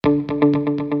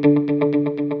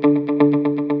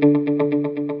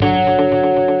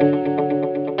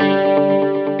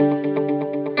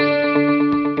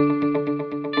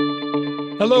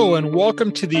Hello, and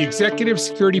welcome to the Executive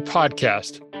Security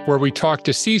Podcast, where we talk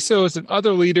to CISOs and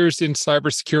other leaders in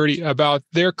cybersecurity about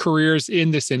their careers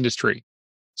in this industry,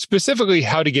 specifically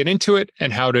how to get into it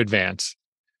and how to advance.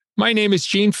 My name is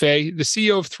Gene Fay, the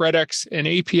CEO of ThreatX, an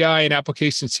API and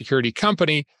application security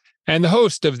company, and the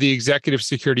host of the Executive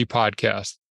Security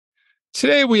Podcast.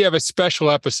 Today, we have a special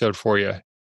episode for you,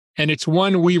 and it's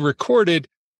one we recorded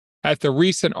at the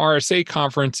recent RSA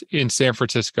Conference in San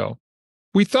Francisco.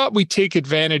 We thought we'd take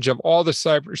advantage of all the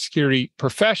cybersecurity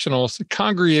professionals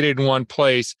congregated in one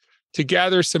place to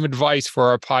gather some advice for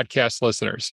our podcast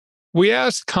listeners. We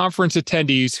asked conference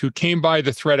attendees who came by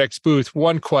the ThreatX booth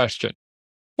one question: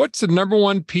 what's the number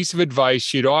one piece of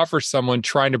advice you'd offer someone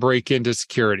trying to break into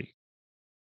security?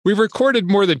 We've recorded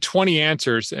more than 20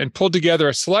 answers and pulled together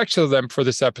a selection of them for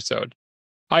this episode.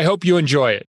 I hope you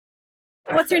enjoy it.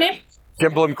 What's your name?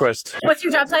 Jim Blomquist. What's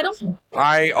your job title?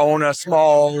 I own a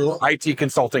small IT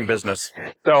consulting business.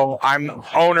 So I'm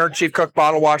owner, chief cook,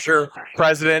 bottle washer,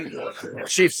 president,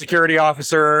 chief security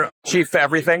officer, chief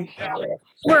everything.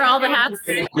 Wear all the hats.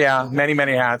 Yeah, many,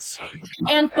 many hats.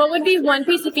 And what would be one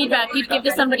piece of feedback you'd give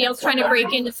to somebody else trying to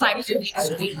break into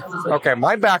cybersecurity? Okay,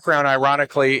 my background,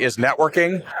 ironically, is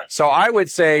networking. So I would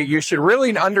say you should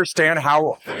really understand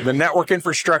how the network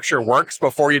infrastructure works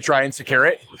before you try and secure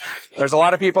it. There's a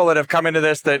lot of people that have come into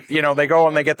this that, they go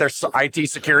and they get their IT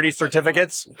security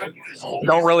certificates,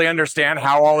 don't really understand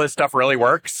how all this stuff really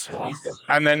works,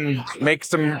 and then make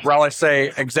some,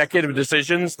 executive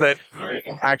decisions that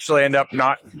actually end up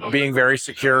not being very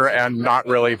secure and not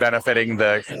really benefiting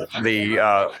the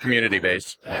community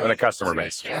base and the customer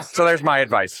base. So there's my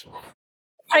advice.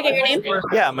 Can I get your name?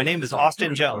 Yeah, my name is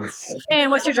Austin Jones.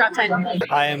 And what's your job title?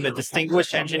 I am a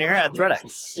distinguished engineer at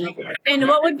ThreatX. And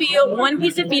what would be one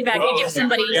piece of feedback you'd give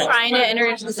somebody trying to enter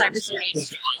into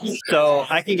cybersecurity? So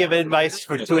I can give advice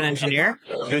to an engineer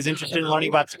who's interested in learning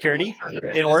about security.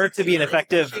 In order to be an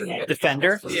effective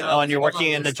defender, when you're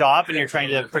working in a job and you're trying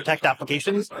to protect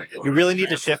applications, you really need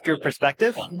to shift your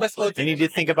perspective. You need to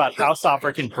think about how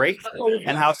software can break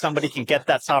and how somebody can get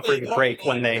that software to break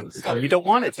when you don't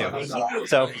want it to.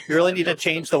 So you really need to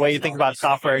change the way you think about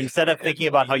software. Instead of thinking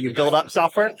about how you build up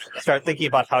software, start thinking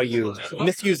about how you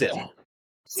misuse it.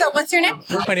 So what's your name?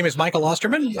 My name is Michael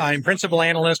Osterman. I'm principal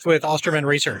analyst with Osterman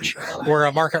Research. We're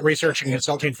a market research and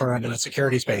consulting firm in the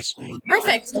security space.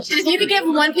 Perfect. If you could give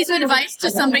one piece of advice to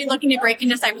somebody looking to break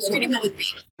into cybersecurity, what would it be?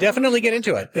 Definitely get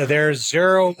into it. There's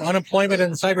zero unemployment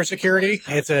in cybersecurity.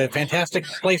 It's a fantastic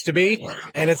place to be,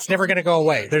 and it's never going to go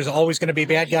away. There's always going to be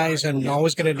bad guys, and there's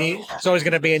always going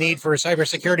to be a need for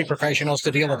cybersecurity professionals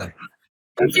to deal with them.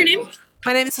 What's your name?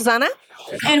 My name is Susanna.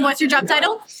 And what's your job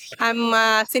title? I'm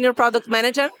a senior product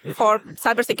manager for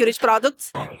cybersecurity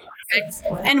products.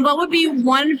 And what would be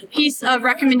one piece of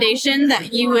recommendation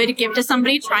that you would give to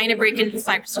somebody trying to break into the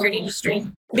cybersecurity industry?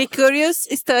 Be curious,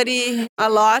 study a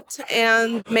lot,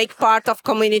 and make part of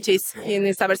communities in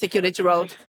the cybersecurity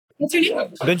world. What's your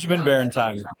name? Benjamin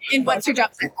Barentine. And what's your job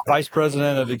title? Vice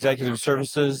President of Executive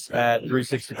Services at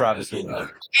 360 Privacy.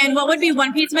 And what would be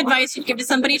one piece of advice you'd give to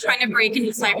somebody trying to break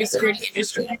into the cybersecurity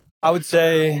industry? I would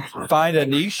say find a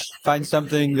niche, find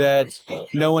something that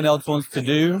no one else wants to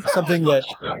do, something that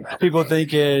people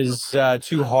think is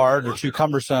too hard or too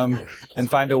cumbersome, and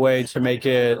find a way to make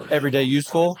it everyday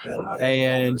useful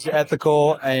and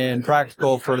ethical and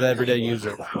practical for the everyday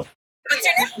user.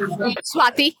 What's your name?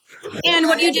 Swati. And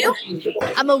what do you do?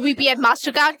 I'm a VP at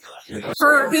MasterCard.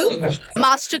 For who?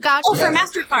 MasterCard. Oh, for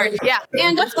MasterCard. Yeah.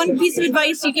 And what's one piece of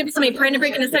advice you give to somebody trying to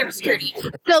break into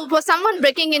cybersecurity? So for someone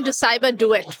breaking into cyber,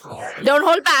 do it. Don't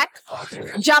hold back.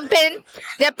 Jump in.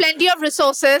 There are plenty of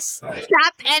resources.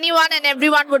 Tap anyone and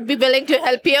everyone would be willing to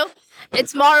help you.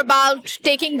 It's more about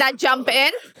taking that jump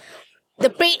in. The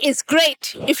pay is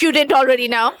great if you didn't already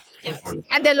know.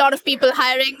 And there are a lot of people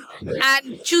hiring,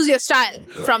 and choose your style.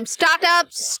 From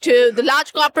startups to the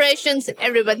large corporations,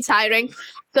 everyone's hiring.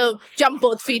 So jump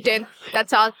both feet in.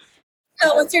 That's all.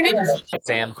 So what's your name?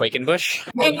 Sam Quakenbush.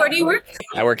 And where do you work?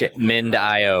 I work at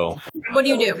Mind.io. What do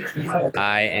you do?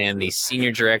 I am the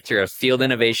Senior Director of Field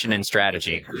Innovation and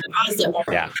Strategy. Awesome.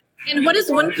 Yeah. And what is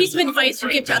one piece of advice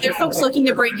you give to other folks looking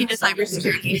to break into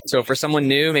cybersecurity? So for someone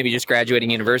new, maybe just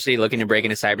graduating university, looking to break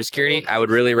into cybersecurity, I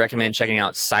would really recommend checking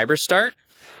out CyberStart.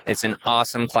 It's an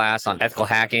awesome class on ethical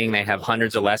hacking. They have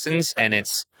hundreds of lessons, and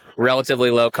it's relatively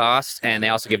low cost, and they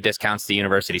also give discounts to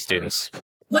university students.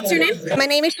 What's your name? My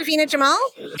name is Shafina Jamal.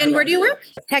 And where do you work?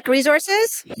 Tech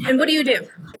Resources. And what do you do?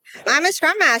 I'm a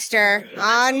Scrum Master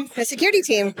on the security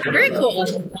team. Very cool.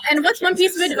 And what's one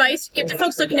piece of advice you give to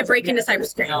folks looking to break into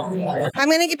cybersecurity? I'm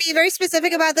going to be very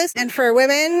specific about this. And for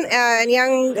women and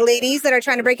young ladies that are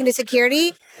trying to break into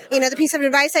security, the piece of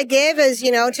advice I give is,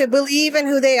 to believe in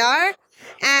who they are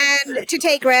and to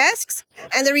take risks.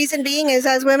 And the reason being is,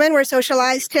 as women, we're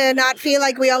socialized to not feel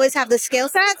like we always have the skill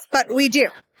sets, but we do.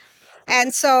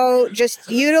 And so just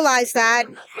utilize that,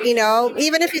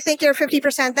 even if you think you're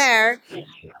 50% there,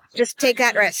 just take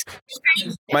that risk.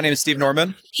 My name is Steve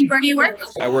Norman. Where do you work?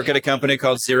 I work at a company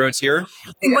called Zero Tier.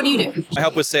 And what do you do? I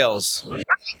help with sales.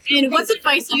 And what's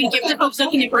advice you'd give to folks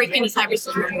looking to break into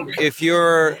cybersecurity? If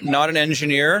you're not an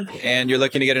engineer and you're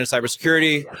looking to get into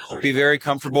cybersecurity, be very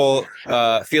comfortable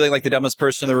feeling like the dumbest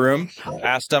person in the room.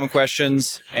 Ask dumb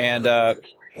questions and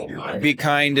be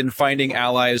kind in finding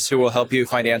allies who will help you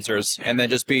find answers. And then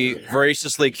just be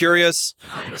voraciously curious.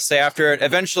 Stay after it.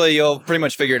 Eventually, you'll pretty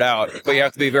much figure it out. But you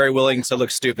have to be very willing to look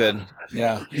stupid.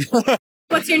 Yeah.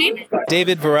 What's your name?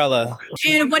 David Varela.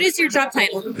 And what is your job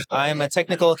title? I'm a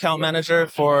technical account manager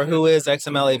for Whois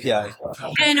XML API.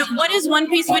 And what is one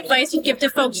piece of advice you'd give to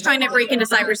folks trying to break into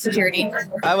cybersecurity?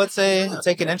 I would say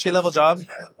take an entry-level job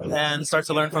and start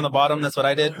to learn from the bottom. That's what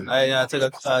I did. I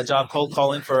took a job cold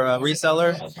calling for a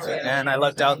reseller, and I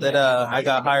lucked out that I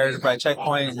got hired by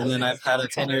Checkpoint, and then I've had a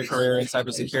 10-year career in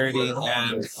cybersecurity,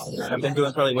 and I've been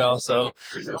doing really well. So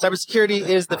cybersecurity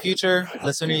is the future.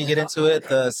 The sooner you get into it,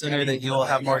 the sooner that you'll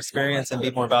have more experience and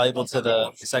be more valuable to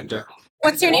the sector.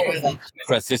 What's your name?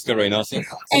 Francisco Reynoso.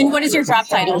 And what is your job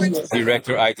title?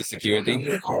 Director IT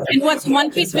Security. And what's one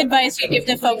piece of advice you give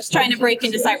to folks trying to break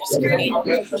into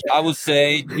cybersecurity? I would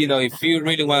say, if you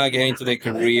really want to get into the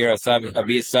career be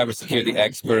a cybersecurity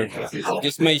expert,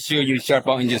 just make sure you sharp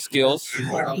out your skills.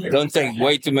 Don't take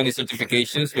way too many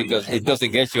certifications because it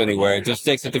doesn't get you anywhere. Just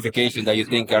take certifications that you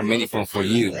think are meaningful for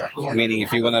you. Meaning,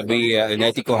 if you want to be an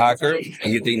ethical hacker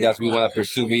and you think that we want to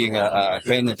pursue being a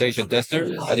penetration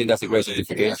tester, I think that's a great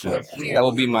certification. That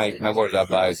would be my word of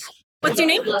advice. What's your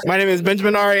name? My name is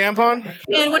Benjamin R. Ampon.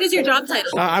 And what is your job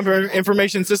title? I'm an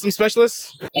information systems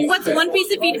specialist. And what's one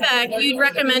piece of feedback you'd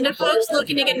recommend to folks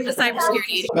looking to get into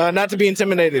cybersecurity? Not to be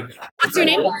intimidated. What's your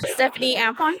name? Stephanie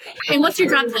Ampon. And what's your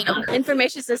job title?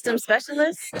 Information systems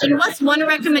specialist. And what's one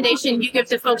recommendation you give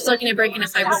to folks looking to break into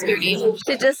cybersecurity?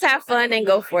 To just have fun and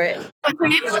go for it. What's your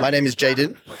name? My name is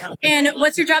Jaden. And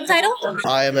what's your job title?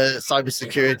 I am a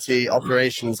cybersecurity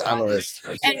operations analyst.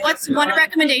 And what's one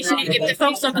recommendation you'd give to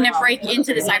folks looking to break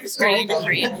into the cybersecurity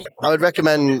industry? I would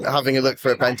recommend having a look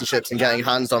for apprenticeships and getting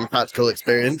hands-on practical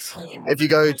experience. If you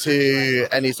go to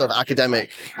any sort of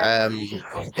academic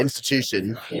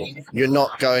institution, you're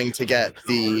not going to get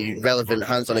the relevant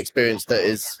hands-on experience that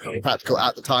is practical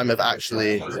at the time of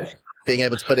actually being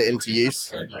able to put it into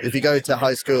use. If you go to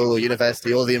high school or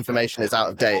university, all the information is out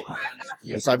of date.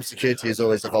 Cybersecurity is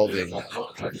always evolving.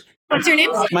 What's your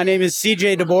name? My name is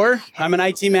CJ DeBoer. I'm an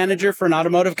IT manager for an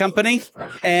automotive company.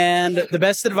 And the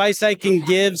best advice I can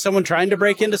give someone trying to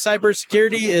break into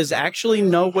cybersecurity is actually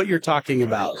know what you're talking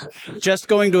about. Just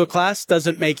going to a class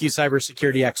doesn't make you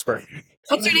cybersecurity expert.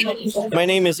 What's your name? My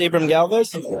name is Abram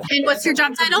Galvez. And what's your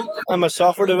job title? I'm a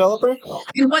software developer.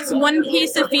 And what's one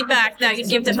piece of feedback that you'd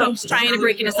give to folks trying to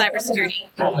break into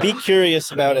cybersecurity? Be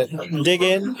curious about it. Dig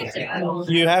in.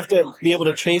 You have to be able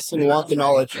to chase and want the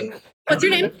knowledge. What's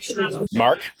your name?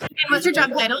 Mark. And what's your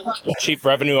job title? Chief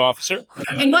Revenue Officer.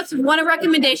 And what's one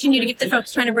recommendation you'd give to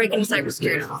folks trying to break into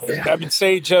cybersecurity? I would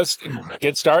say just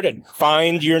get started.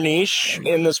 Find your niche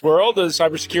in this world of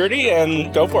cybersecurity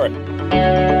and go for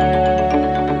it.